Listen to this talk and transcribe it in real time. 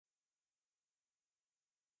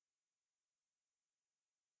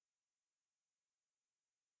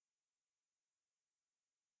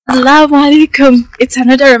Assalamu alaikum. It's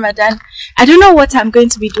another Ramadan. I don't know what I'm going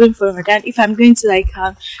to be doing for Ramadan. If I'm going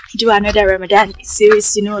to do another Ramadan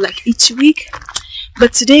series, like each week.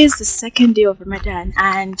 But today is the second day of Ramadan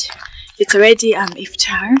and it's already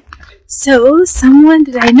IFTAR. So someone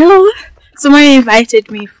that I know, someone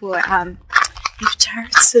invited me for IFTAR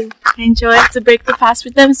to enjoy, to break the fast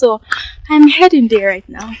with them. So I'm heading there right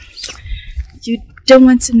now. You don't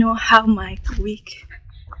want to know how my week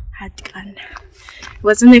had gone. It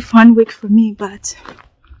wasn't a fun week for me, but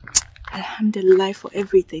alhamdulillah for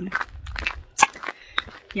everything.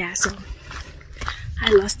 Yeah, so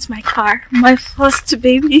I lost my car, my first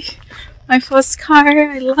baby, my first car.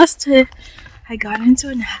 I lost it. I got into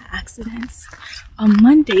an accident on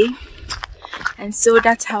Monday, and so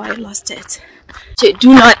that's how I lost it.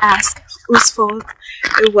 Do not ask whose fault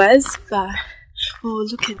it was, but oh,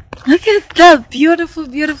 look at the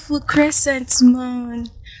beautiful crescent moon.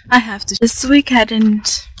 I have to. This week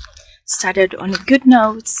hadn't started on a good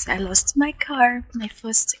note. I lost my car, my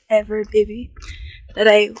first ever baby that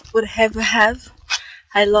I would ever have.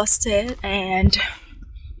 I lost it, and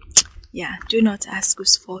yeah, do not ask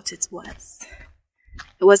whose fault it was.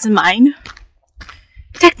 It wasn't mine,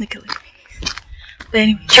 technically. But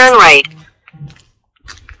anyway, turn right.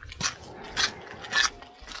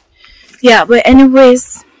 Yeah, but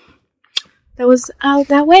anyways, that was how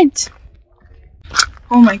that went.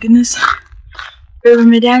 Oh my goodness,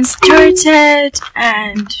 Ramadan started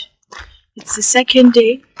and it's the second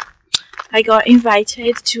day. I got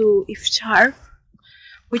invited to IFTAR,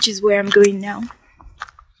 which is where I'm going now.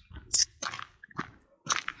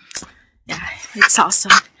 Yeah, it's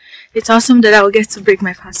awesome. It's awesome that I will get to break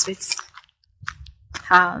my fast with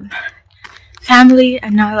family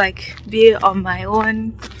and not be on my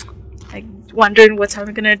own, wondering what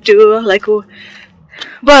I'm gonna do,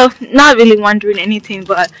 well, not really wondering anything,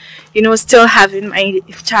 but still having my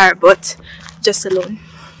iftar, but just alone.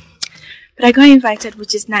 But I got invited,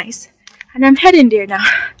 which is nice, and I'm heading there now.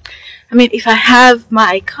 I mean, if I have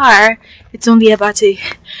my car, it's only about a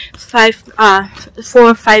 4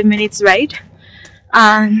 or 5 minutes ride.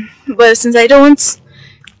 But since I don't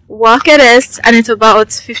walk it is, and it's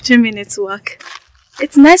about 15 minutes walk,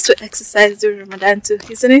 it's nice to exercise during Ramadan too,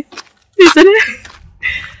 isn't it? Isn't it?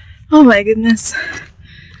 Oh my goodness.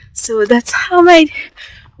 So that's how my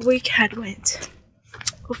week had went.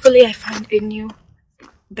 Hopefully I find a new,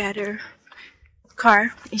 better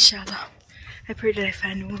car, inshallah. I pray that I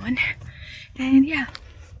find one. And yeah.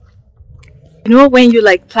 When you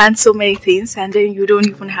plan so many things and then you don't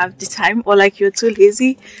even have the time, or you're too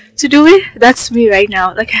lazy to do it? That's me right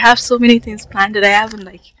now. I have so many things planned that I haven't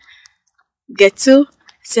get to.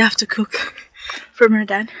 Still have to cook for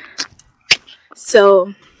Ramadan.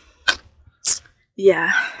 So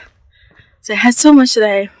yeah, so I had so much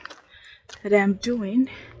that I'm doing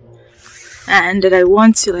and that I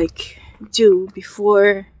want to do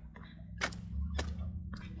before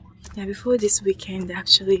this weekend.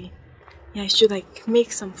 Actually, yeah, I should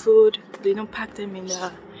make some food. They don't pack them in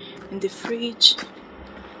the fridge.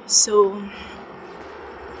 So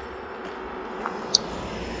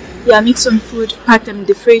yeah, make some food, pack them in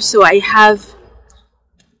the fridge, so I have.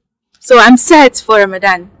 So I'm set for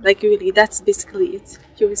Ramadan. Really, that's basically it.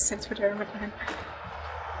 You're set for the Ramadan.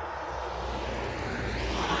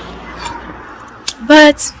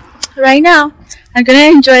 But right now, I'm gonna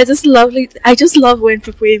enjoy this lovely. I just love when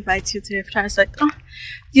people invite you to iftar. It's oh,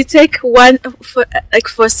 you take one for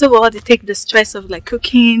first of all, they take the stress of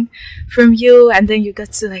cooking from you, and then you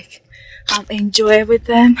get to enjoy with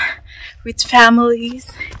them, with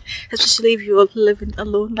families, especially if you're living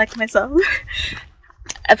alone like myself.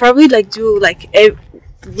 I probably do a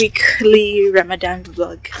weekly Ramadan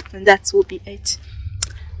vlog, and that will be it.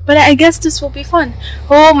 But I guess this will be fun.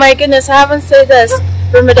 Oh my goodness, I haven't said this.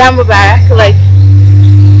 Ramadan Mubarak,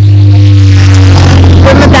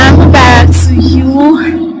 Ramadan Mubarak to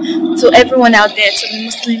you, to everyone out there, to the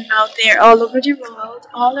Muslim out there, all over the world,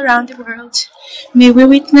 all around the world. May we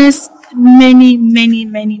witness many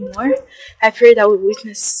more. I pray that we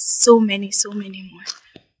witness so many more.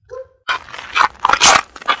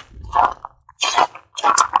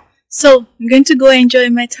 So I'm going to go enjoy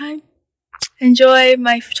my time, enjoy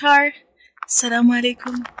my iftar. Assalamu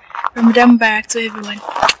alaikum, Ramadan Mubarak to everyone,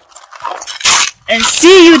 and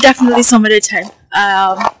see you definitely some other time.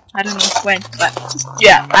 I don't know when, but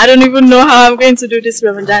yeah, I don't even know how I'm going to do this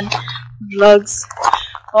Ramadan vlogs,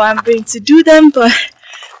 or I'm going to do them, but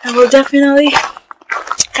I will definitely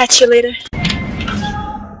catch you later.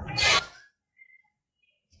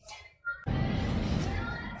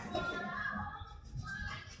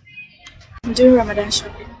 I'm doing Ramadan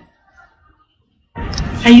shopping.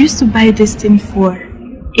 I used to buy this thing for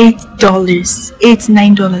 $8,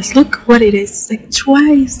 $9. Look what it is. It's like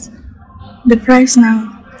twice the price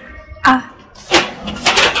now. Ah,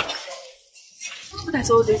 look at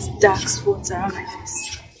all these dark spots around my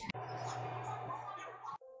face.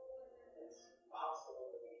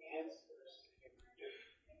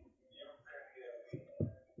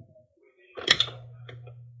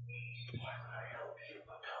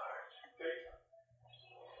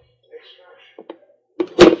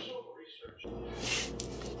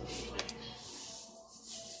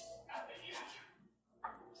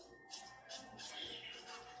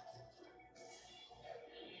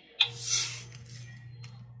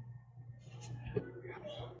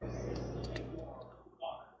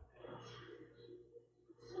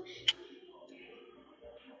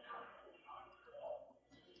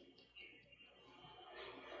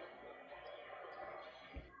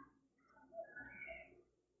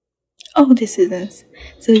 Oh, this isn't.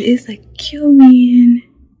 So it is like cumin.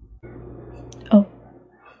 Oh,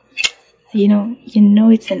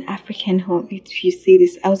 it's an African home if you see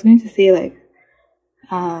this. I was going to say like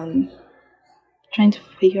trying to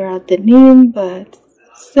figure out the name, but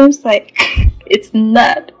seems like it's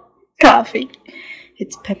not coffee.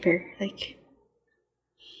 It's pepper. Like,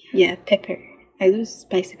 yeah, pepper. I use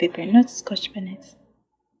spicy pepper, not Scotch bonnet.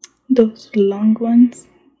 Those long ones.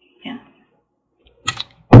 Yeah.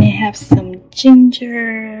 I have some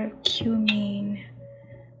ginger, cumin.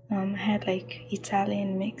 I had like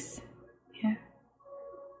Italian mix. Yeah.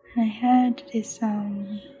 And I had this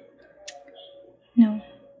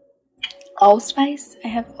allspice. I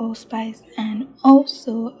have allspice, and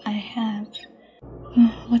also I have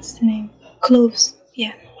what's the name? Cloves.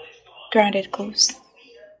 Yeah, grounded cloves.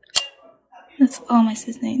 That's all my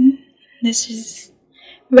seasoning. This is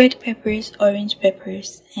red peppers, orange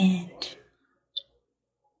peppers, and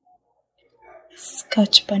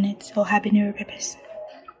Scotch bonnet or habanero peppers.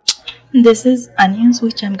 This is onions,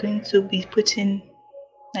 which I'm going to be putting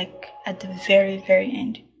like at the very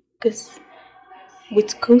end, because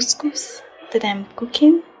with couscous that I'm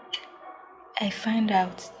cooking, I find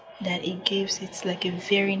out that it gives it like a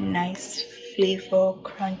very nice flavor,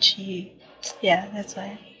 crunchy. Yeah, that's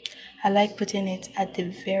why I like putting it at the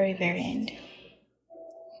very end.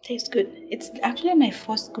 Tastes good. It's actually my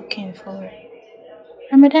first cooking for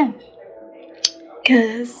Ramadan,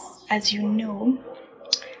 because as you know,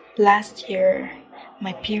 last year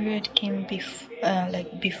my period came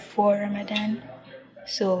before Ramadan.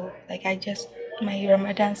 So like the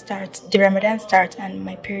Ramadan starts and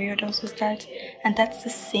my period also starts, and that's the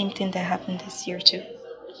same thing that happened this year too.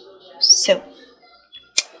 So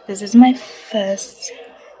this is my first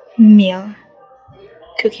meal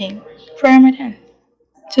cooking for Ramadan.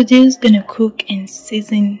 Today is gonna cook and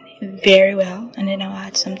season very well, and then I'll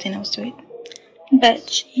add something else to it.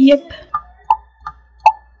 But yep,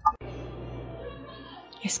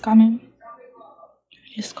 it's coming.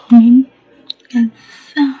 It's coming. And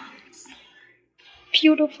that's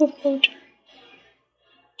beautiful food.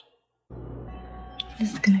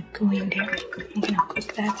 This is gonna go in there. I'm gonna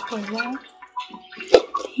cook that for a while.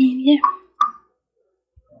 And yeah.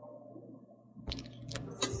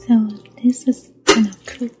 So this is gonna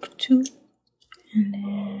cook too. And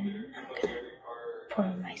then I'm gonna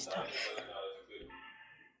pour my stuff.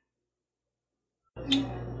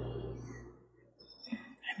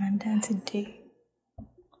 Ramadan today.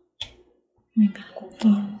 Maybe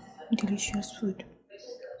cooking delicious food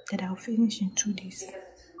that I'll finish in 2 days.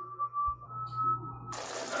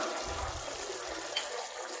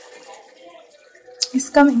 It's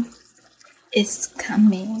coming. It's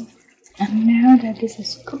coming. And now that this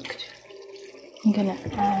is cooked, I'm gonna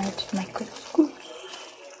add my couscous.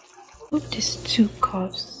 These 2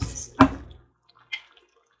 cups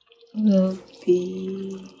will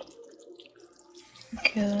be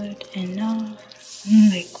good enough.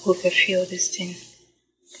 I'm like overfill this thing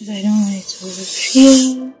because I don't want it to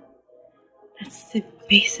overfill. That's the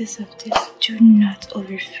basis of this. Do not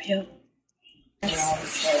overfill.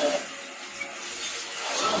 That's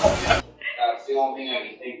the only thing I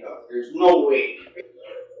can think of. There's no way.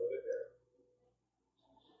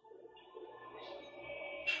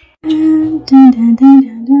 Dun, dun, dun, dun,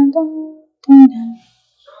 dun, dun, dun,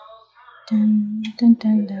 dun, dun,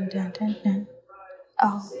 dun, dun, dun, dun, dun.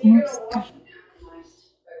 Almost done.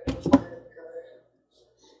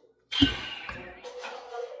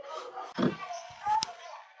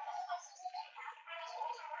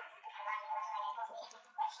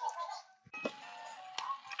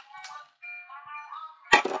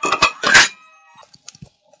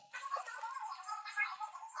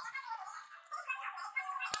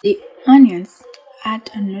 The onions add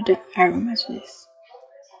another aroma to this.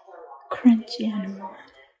 Crunchy aroma.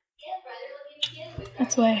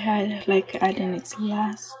 That's why I like adding it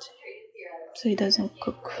last so it doesn't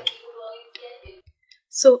cook.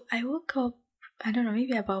 So I woke up, I don't know,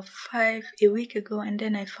 maybe about a week ago, and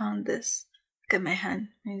then I found this. Look at my hand.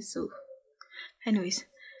 And so anyways,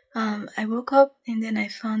 I woke up and then I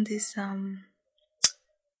found this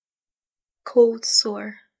cold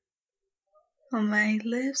sore on my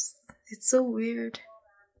lips. It's so weird.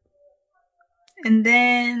 And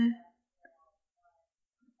then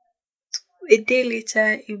a day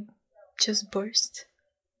later it just burst.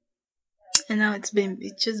 And now it's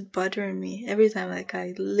just bothering me. Every time like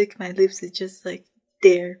I lick my lips, it's just like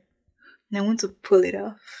there. And I want to pull it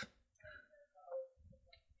off.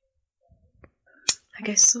 Like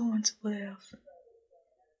I so want to pull it off.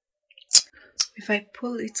 If I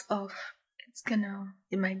pull it off,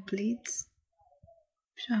 it might bleed.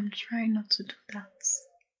 So I'm trying not to do that.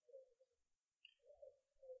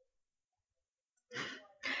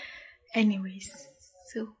 Anyways,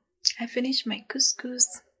 so I finished my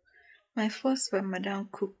couscous. My first Ramadan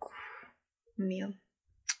cook meal.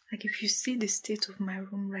 Like if you see the state of my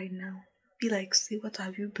room right now, be like, see, what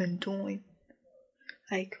have you been doing?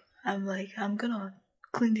 I'm gonna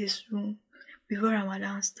clean this room before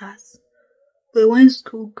Ramadan starts. But when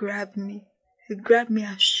school grabbed me, it grabbed me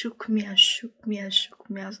and shook me and shook me and shook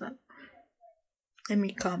me. I was like, let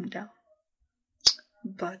me calm down.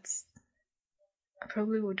 But I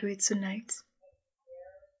probably will do it tonight.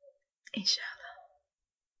 Inshallah.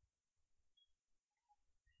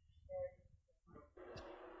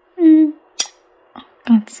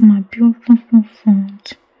 That's my beautiful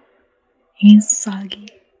food. It's soggy.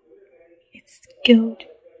 It's good.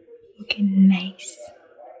 Looking nice.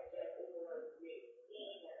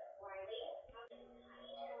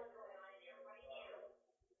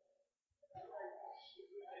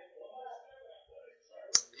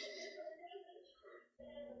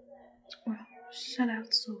 Well, shout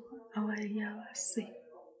out to our Yawasi.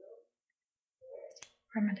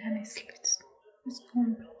 Ramadan is lit. It's gonna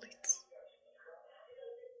be lit.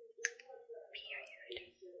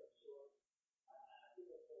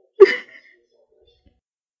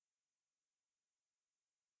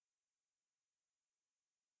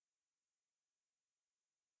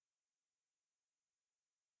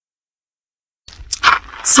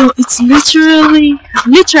 So it's literally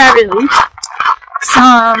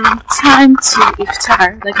some time to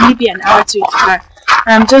IFTAR, like maybe an hour to IFTAR.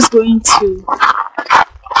 And I'm just going to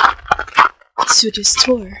the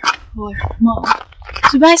store or mall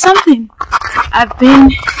to buy something. I've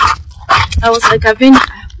been at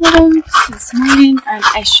home since morning, and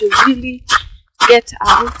I should really get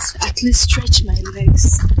out, at least stretch my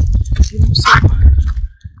legs. You know, so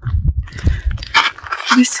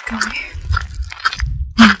basically.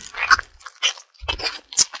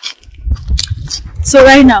 So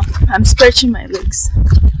right now, I'm stretching my legs.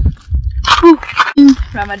 Whew. When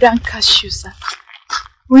Ramadan catch you, sir.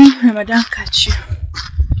 When Ramadan catch you,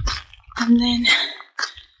 and then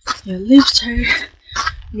your lips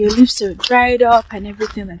are dried up and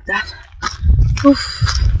everything like that.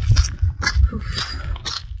 Oof. Oof.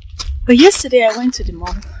 But yesterday I went to the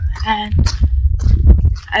mall and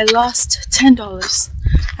I lost $10,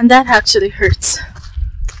 and that actually hurts.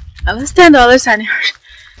 I lost $10 and it hurt.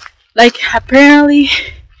 Like, apparently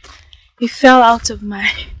it fell out of my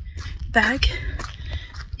bag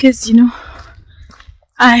because, you know,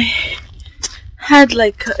 I had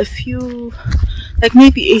like a few, like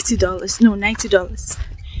maybe $80, no, $90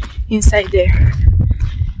 inside there,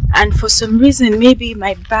 and for some reason maybe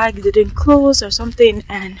my bag didn't close or something,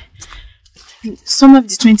 and some of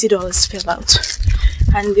the $20 fell out.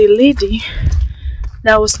 And the lady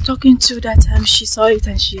that I was talking to that time, she saw it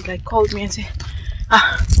and she like called me and said,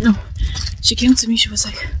 no, she came to me, she was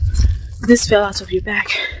like, this fell out of your bag,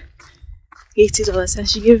 $80, and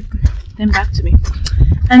she gave them back to me.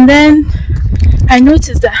 And then I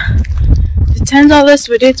noticed that the $10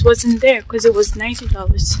 with it wasn't there because it was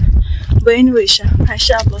 $90. But anyway, I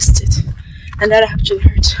lost it, and that actually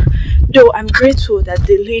hurt. Though I'm grateful that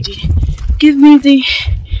the lady gave me the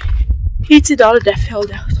 $80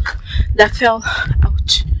 that fell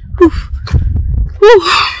out. Whew. Whew.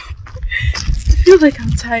 I feel like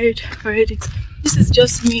I'm tired already. This is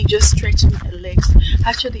just me just stretching my legs.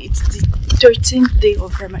 Actually, it's the 13th day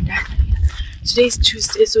of Ramadan. Today is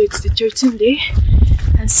Tuesday, so it's the 13th day.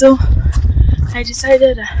 And so I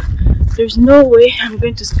decided there's no way I'm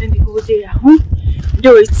going to spend the whole day at home.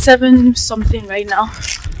 Though it's 7 something right now,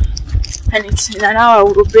 and it's in an hour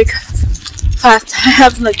we'll break fast. I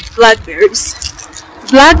have like blackberries.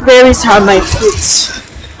 Blackberries are my fruits.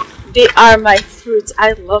 They are my fruits.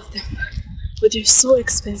 I love them, but they're so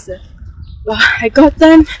expensive. But I got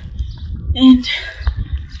them, and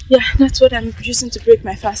yeah, that's what I'm using to break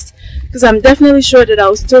my fast. Because I'm definitely sure that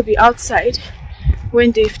I'll still be outside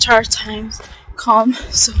when the IFTAR times come.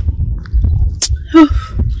 So,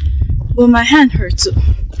 well, my hand hurts too.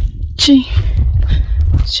 Gee.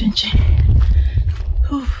 I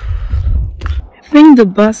think the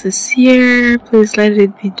bus is here. Please let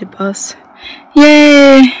it be the bus.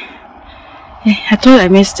 Yay! Yeah, I thought I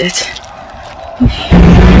missed it.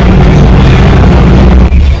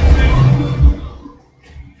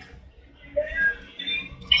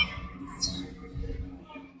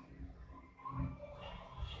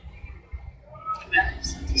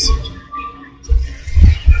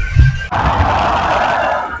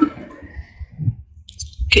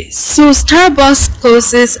 Okay, so Starbucks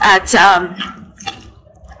closes at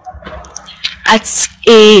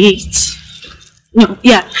 8. No,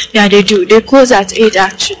 yeah, they do. They close at 8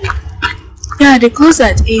 actually. Yeah, they close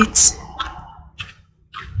at 8.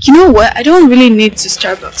 You know what? I don't really need to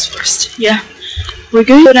Starbucks first. Yeah, we're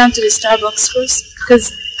going to go down to the Starbucks first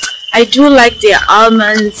because I do like their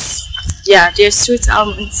almonds. Yeah, their sweet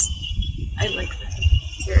almonds. I like them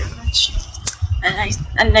very much.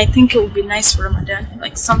 And I think it would be nice for Ramadan,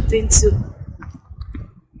 like something to,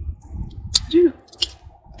 I don't know.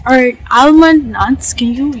 Are almond nuts,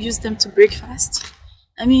 can you use them to break fast?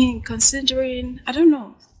 I mean, considering, I don't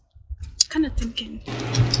know, kind of thinking.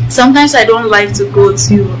 Sometimes I don't like to go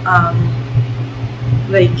to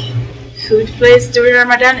like food place during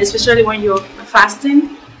Ramadan, especially when you're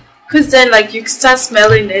fasting, because then like you start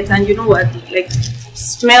smelling it, and you know what, like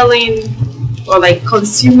smelling or like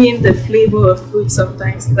consuming the flavor of food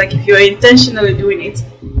sometimes, like if you're intentionally doing it,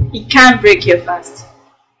 it can break your fast.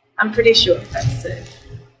 I'm pretty sure that's it.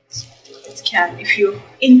 It can if you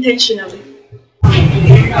intentionally.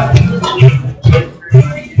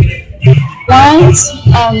 Lines?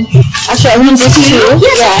 Actually, I want to see you.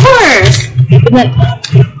 Yes, yeah. Of course.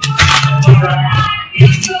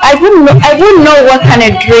 I wouldn't know what kind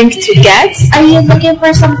of drink to get. Are you looking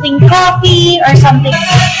for something coffee or something?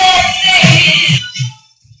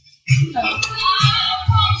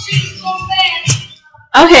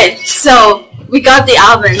 Okay, so we got the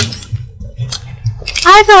almonds.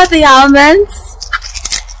 I got the almonds.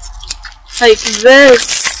 Like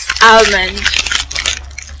this almond.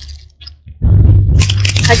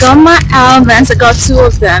 I got my almonds. I got 2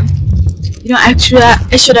 of them. You know, actually,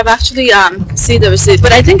 I should have actually seen the receipt,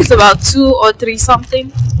 but I think it's about 2 or 3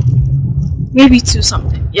 something. Maybe 2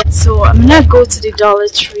 something. Yeah. So I'm gonna go to the Dollar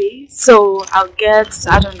Tree. So I'll get,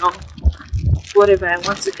 I don't know, whatever I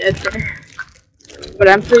want to get there. But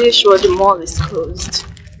I'm pretty sure the mall is closed.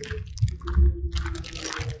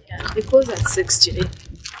 Yeah, they close at 6 today.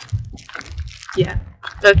 Yeah,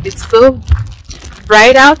 but it's still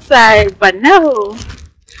bright outside. But no,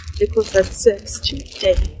 they close at 6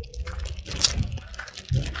 today.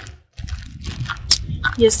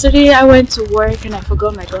 Yesterday I went to work and I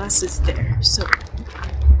forgot my glasses there. So,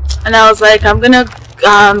 and I was like, I'm gonna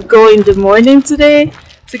go in the morning today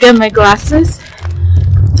to get my glasses.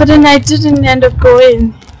 But then I didn't end up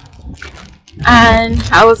going, and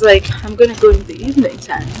I was like, I'm gonna go in the evening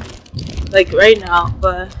time, like right now,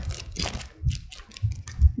 but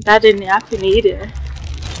that didn't happen either.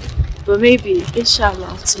 But maybe,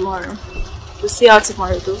 inshallah, tomorrow. We'll see how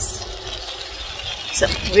tomorrow goes. So,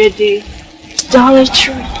 we're at the Dollar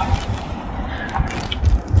Tree.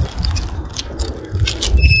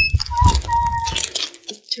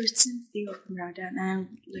 The 13th day of Ramadan,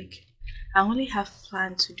 and like, I only have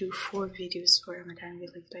planned to do 4 videos for Ramadan,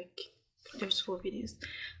 really, like there's 4 videos,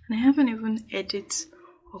 and I haven't even edited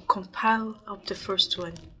or compiled up the first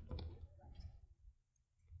one.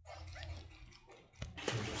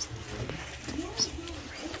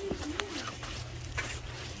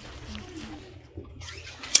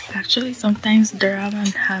 Actually, sometimes the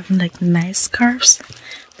Ramadan have like nice scarves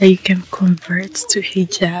that you can convert to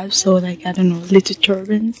hijab, so like, I don't know, little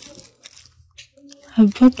turbans. I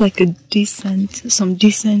bought like some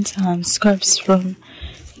decent scarves from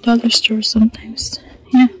dollar store sometimes.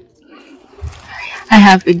 Yeah, I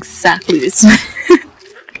have exactly this one.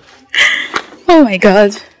 Oh my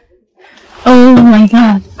god! Oh my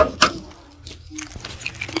god!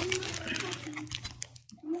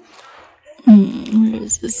 Where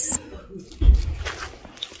is this?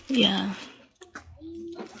 Yeah.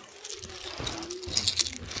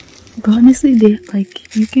 But honestly, they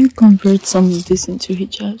like, you can convert some of this into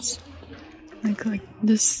hijabs. Like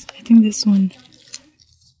this, I think this one,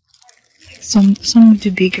 like some of the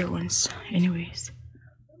bigger ones. Anyways,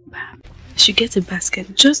 I should get a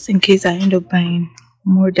basket just in case I end up buying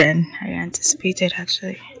more than I anticipated.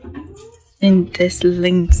 Actually, in this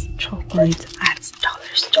linked chocolate at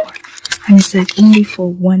dollar store. and it's like only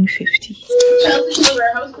for 150. Chelsea, to the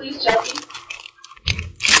warehouse, please, Chelsea.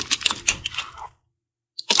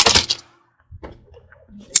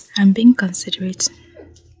 I'm being considerate.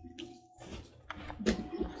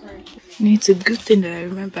 It's a good thing that I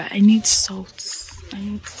remember. I need salt. I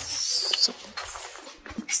need salt.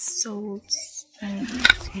 Salt. And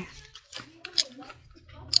yeah.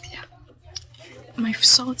 My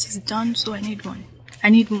salt is done, so I need one. I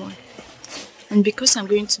need more. And because I'm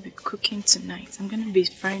going to be cooking tonight, I'm going to be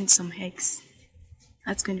frying some eggs.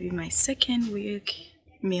 That's going to be my second week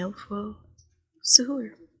meal for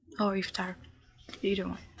suhoor or iftar. Either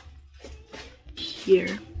one.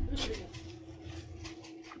 Here.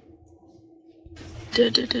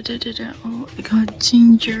 Oh, I got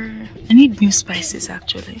ginger. I need new spices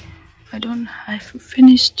actually. I've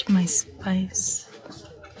finished my spice.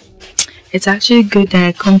 It's actually good that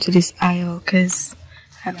I come to this aisle because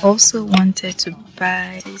I also wanted to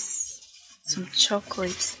buy some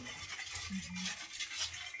chocolate.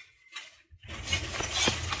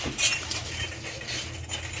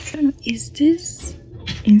 Is this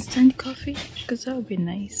instant coffee? Because that would be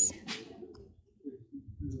nice.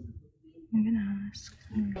 I'm gonna ask.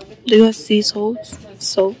 Do you see salts?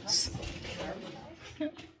 Salts?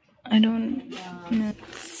 I don't know.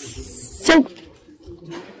 So,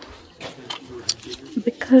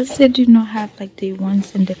 because they do not have like the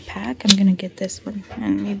ones in the pack, I'm gonna get this one.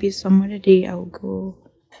 And maybe some other day I'll go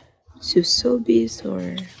to Sobeys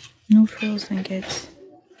or No Frills and get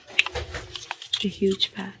the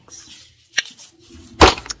huge packs.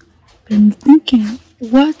 But I'm thinking,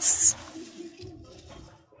 what's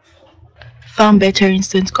found better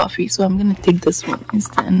instant coffee, so I'm gonna take this one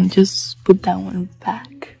instead and just put that one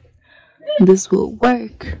back. This will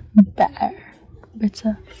work better.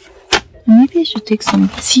 And maybe I should take some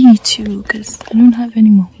tea too, because I don't have any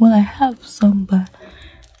more. Well, I have some, but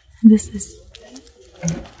this is I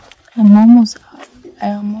am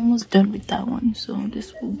almost done with that one, so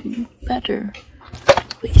this will be better.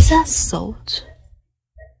 Wait, is that salt?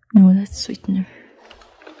 No, that's sweetener.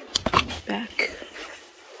 Back.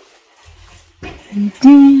 And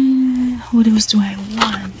then, what else do I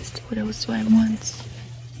want?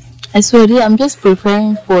 I swear, I'm just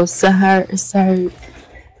preparing for Sari.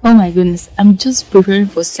 Oh my goodness, I'm just preparing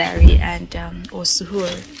for Sari and or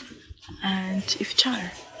Suhoor and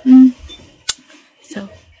Iftar. So,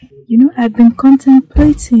 you know, I've been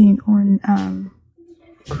contemplating on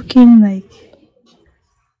cooking like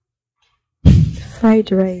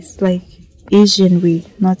fried rice, like Asian way,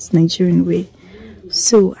 not Nigerian way.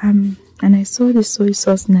 So and I saw the soy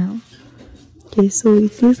sauce now. Okay, so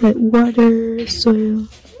it looks like water, soy,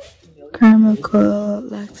 caramel color,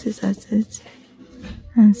 lactose acid,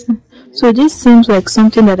 and so this seems like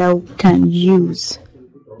something that I can use,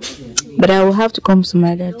 but I will have to come some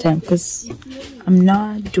other time because I'm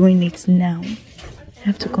not doing it now. I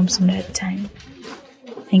have to come some other time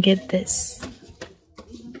and get this.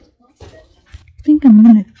 I think I'm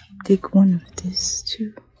gonna take one of these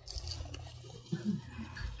too.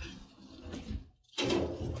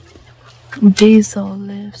 Basil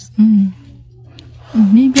leaves.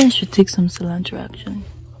 Maybe I should take some cilantro actually.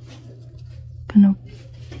 Kind of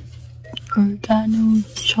oregano,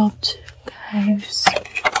 chopped chives.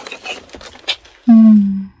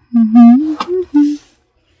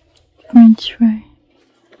 French fry.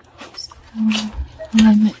 So,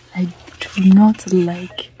 I do not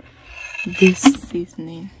like this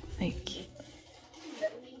seasoning. Like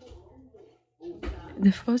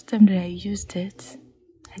the first time that I used it,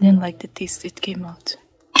 I didn't like the taste it came out.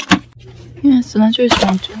 Yeah, cilantro is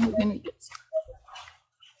fine too. We're gonna get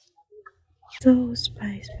so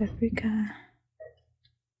spice, paprika.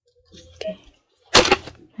 Okay,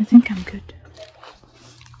 I think I'm good.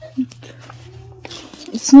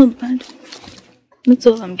 It's not bad. That's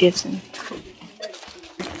all I'm getting.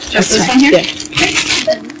 Just this one here? Yeah.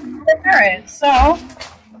 Alright, so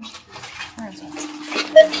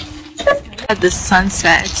at the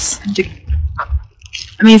sunset.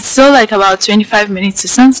 I mean, it's still like about 25 minutes to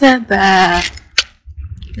sunset, but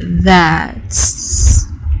that's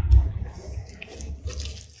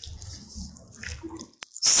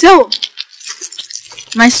so.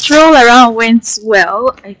 My stroll around went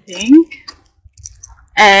well, I think,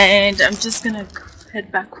 and I'm just gonna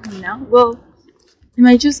head back home now. Well, I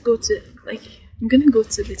might just go to I'm gonna go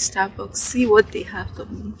to the Starbucks, see what they have for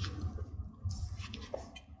me,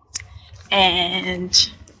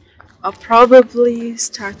 and I'll probably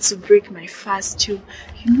start to break my fast too.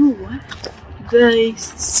 You know what? The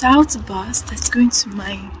South bus that's going to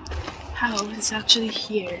my house is actually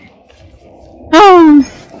here.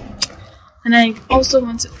 And I also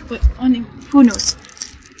want to, but who knows?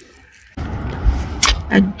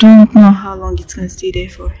 I don't know how long it's gonna stay there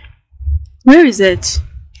for. Where is it?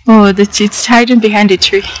 Oh, it's hiding behind the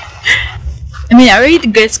tree. I mean, I already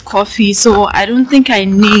get coffee, so I don't think I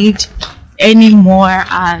need any more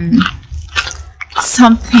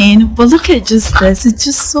something. But look at just this. It's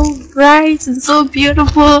just so bright and so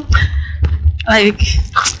beautiful. Like,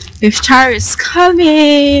 IFTAR is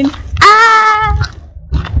coming. Ah!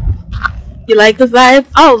 You like the vibe?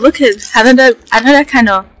 Oh, look at another kind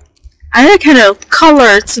of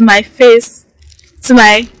color to my face, to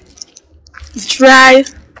my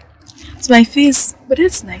face. But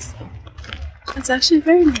it's nice though. It's actually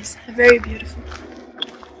very nice, very beautiful.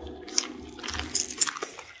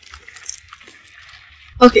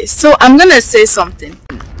 Okay, so I'm gonna say something.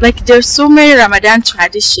 Like, there's so many Ramadan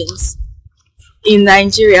traditions in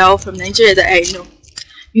Nigeria, or from Nigeria, that I know.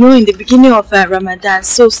 You know, in the beginning of Ramadan,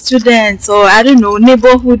 so students, or I don't know,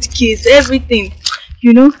 neighborhood kids, everything,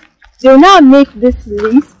 you know, they'll now make this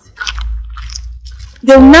list.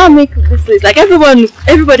 Like, everybody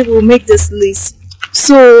will make this list,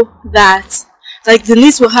 so that, like, the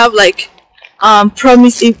list will have like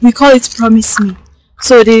promise. We call it promise me.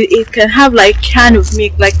 So it can have like can of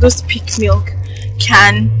milk, like those peak milk,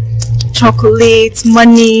 can, chocolate,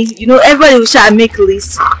 money. You know, everybody will try to make a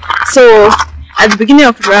list. So at the beginning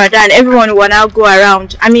of Ramadan, everyone will now go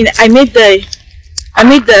around. I mean, I made the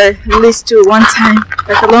list too one time,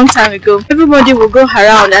 like a long time ago. Everybody will go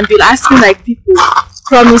around and be asking like people,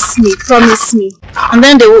 promise me, and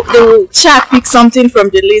then they will try to pick something from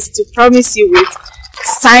the list to promise you with,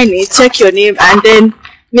 sign it, check your name, and then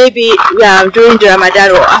maybe during the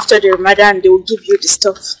Ramadan or after the Ramadan they will give you the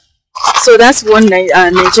stuff. So that's one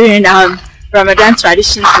Nigerian Ramadan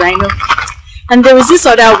tradition that I know. And there was this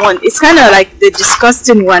other one. It's kind of like the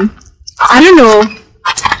disgusting one. I don't know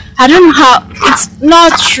how. It's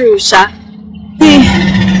not true, Sha.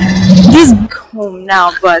 This home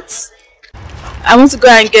now, but I want to go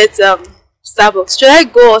and get Starbucks. Should I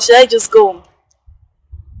go or should I just go home?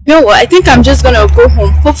 You know what? I think I'm just gonna go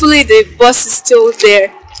home. Hopefully the bus is still there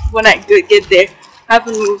when I get there. I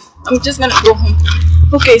haven't moved. I'm just gonna go home.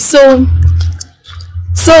 Okay, so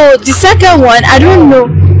the second one, I don't know.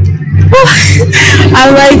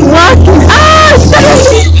 I'm like, what? Ah, it's gonna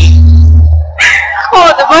leave.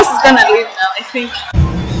 Oh, the bus is gonna leave now, I think.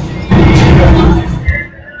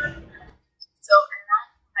 So I ran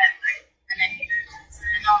my light and I think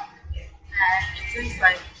it seems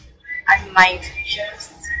like I might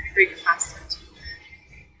just break faster too,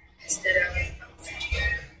 instead of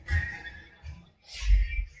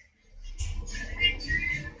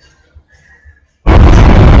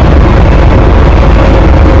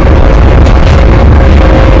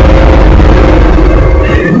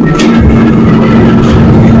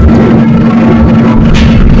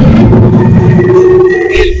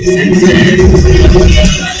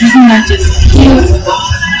isn't that just beautiful?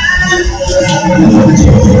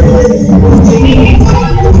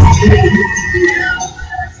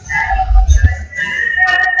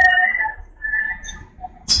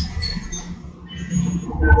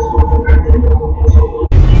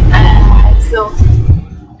 So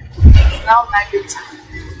it's now Maghrib time.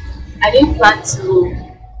 I didn't plan to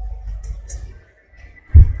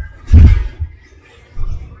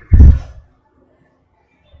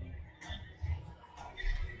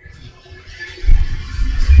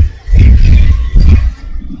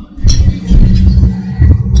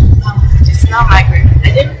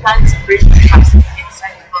break fast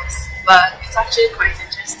inside the bus, but it's actually quite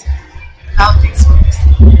interesting how things work.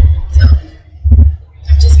 So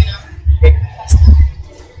I'm just gonna break fast now.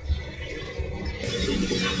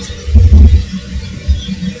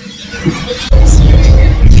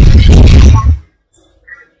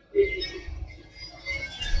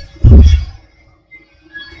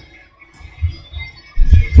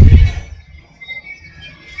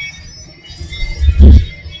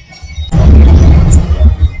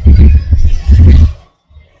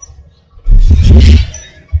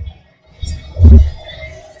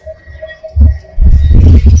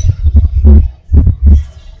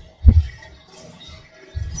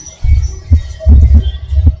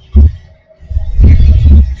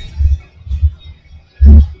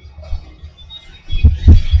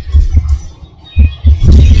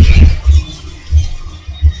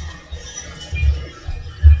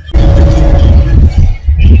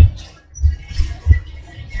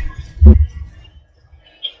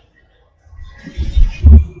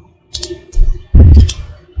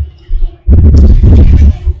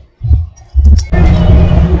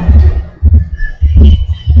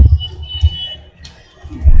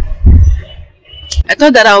 I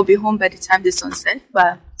thought that I would be home by the time the sun set,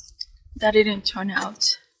 but that didn't turn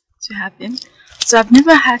out to happen. So I've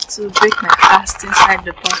never had to break my fast inside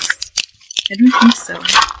the bus. I don't think so.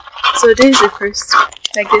 So this is the first.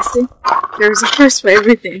 Like they say, there is a first for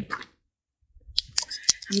everything.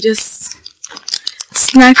 I'm just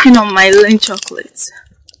snacking on my Lindt chocolates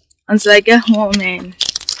until I get home, and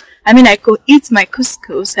I mean I could eat my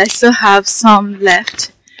couscous. I still have some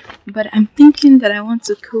left, but I'm thinking that I want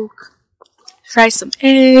to fry some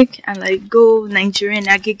egg and like go Nigerian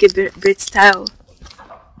agege bread style.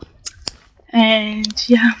 And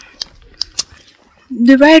yeah,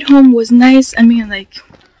 the ride home was nice. I mean like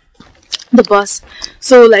the bus.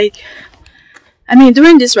 So like I mean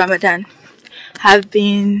during this Ramadan have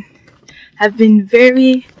been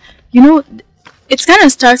very, you know, it's kind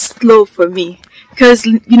of starts slow for me because,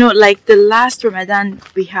 you know, like the last Ramadan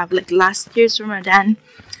we have, like last year's Ramadan,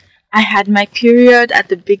 I had my period at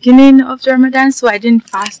the beginning of the Ramadan, so I didn't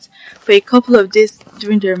fast for a couple of days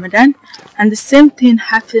during the Ramadan, and the same thing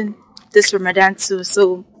happened this Ramadan too,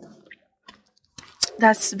 so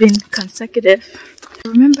that's been consecutive. I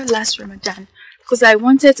remember last Ramadan because I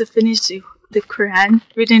wanted to finish the Quran,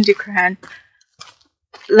 reading the Quran.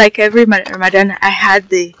 Like every Ramadan, I had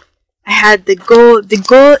the goal. The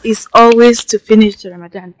goal is always to finish the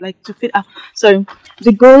Ramadan. Like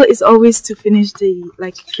the goal is always to finish the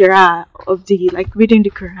like Qira'ah of the like reading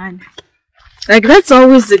the Quran. Like that's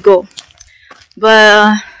always the goal.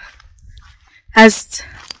 But as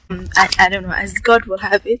I don't know, as God will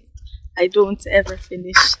have it, I don't ever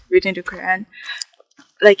finish reading the Quran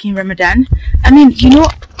like in Ramadan. I mean, you know,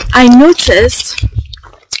 I noticed.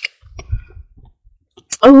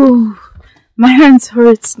 Oh, my hands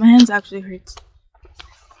hurt. My hands actually hurt.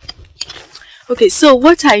 Okay, so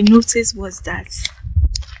what I noticed was that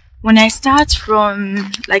when I start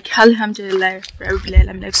from like Alhamdulillah,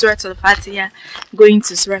 I'm like Surah Al-Fatiha, going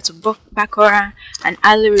to Surah Al-Baqarah and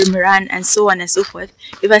Ali Imran and so on and so forth.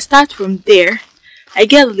 If I start from there, I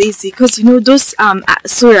get lazy because, you know, those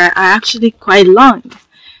surah are actually quite long.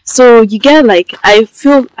 So you get like, I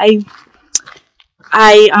feel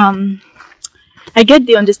I get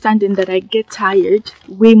the understanding that I get tired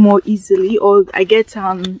way more easily, or I get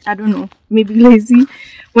I don't know, maybe lazy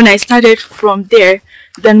when I started from there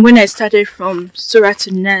than when I started from Surah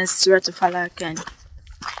An-Nas, Surah Al-Falaq, and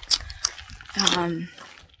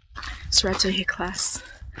Surah Al-Ikhlas.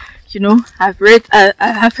 You know, I've heard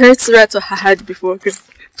Surah Al-Ahad before, because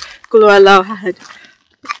Qul Huwallahu Ahad,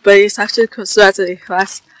 but it's actually called Surah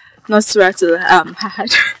Al-Ikhlas, not Surah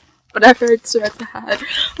Al-Ahad. But I've heard Surah Al-Ahad.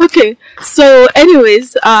 Okay, so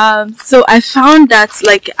anyways, so I found that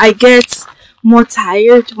like I get more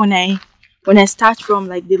tired when I start from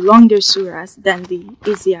like the longer surahs than the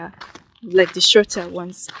easier, like the shorter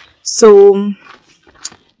ones. So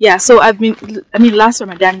yeah, so last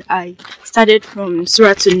Ramadan I started from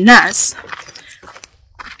Surah An-Nas.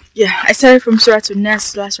 Yeah, I started from Surah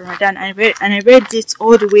An-Nas last Ramadan, and I read it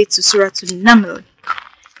all the way to Surah An-Naml.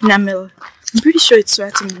 I'm pretty sure it's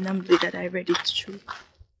Surah An-Naml that I read it through.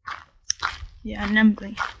 Yeah,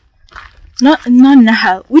 Naml. Not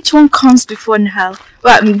Nahal. Which one comes before Nahal?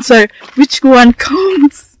 Well, I'm sorry. Which one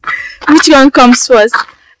comes? Which one comes first?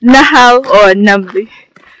 Nahal or Naml?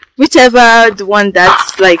 Whichever the one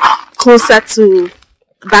that's like closer to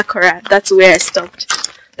Baqarah. That's where I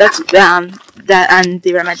stopped. That's that and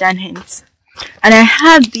the Ramadan hints. And I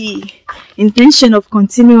had the intention of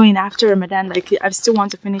continuing after Ramadan. Like I still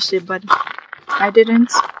want to finish it, but I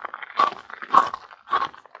didn't.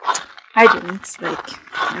 Like,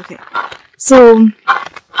 okay. So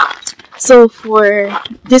for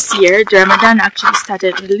this year, the Ramadan actually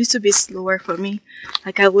started a little bit slower for me.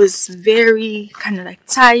 Like I was very kind of like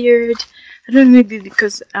tired. I don't know, maybe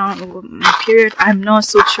because my period, I'm not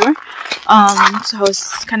so sure. So I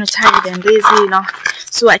was kind of tired and lazy, you know.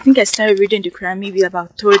 So I think I started reading the Quran maybe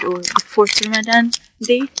about 3rd or the 4th Ramadan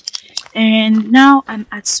day. And now I'm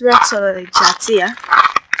at Surah Al-Jatiyah.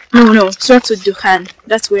 No, Surah Al-Duhan.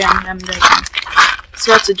 That's where I'm right now.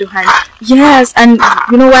 Surah Al-Duhan. Yes, and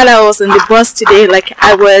you know, while I was on the bus today, like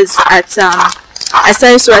I was at I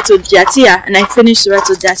started Surah Al-Jatiyah and I finished Surah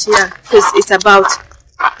Al-Jatiyah because it's about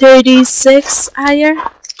 36 ayah.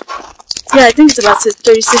 Yeah, I think it's about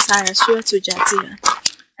 36 ayah, Surah Al-Jatiyah.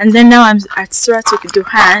 And then now I'm at Surah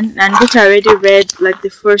Al-Duhan, and which I already read like the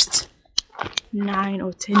first 9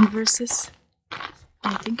 or 10 verses.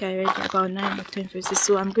 I think I read about 9 or 10 verses,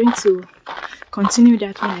 so I'm going to continue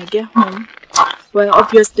that when I get home. Well,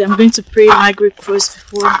 obviously I'm going to pray Maghrib first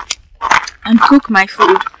before and cook my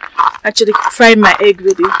food. Actually fry my egg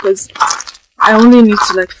really, because I only need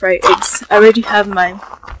to like fry eggs. I already have my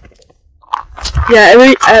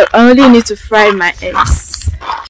I only need to fry my eggs.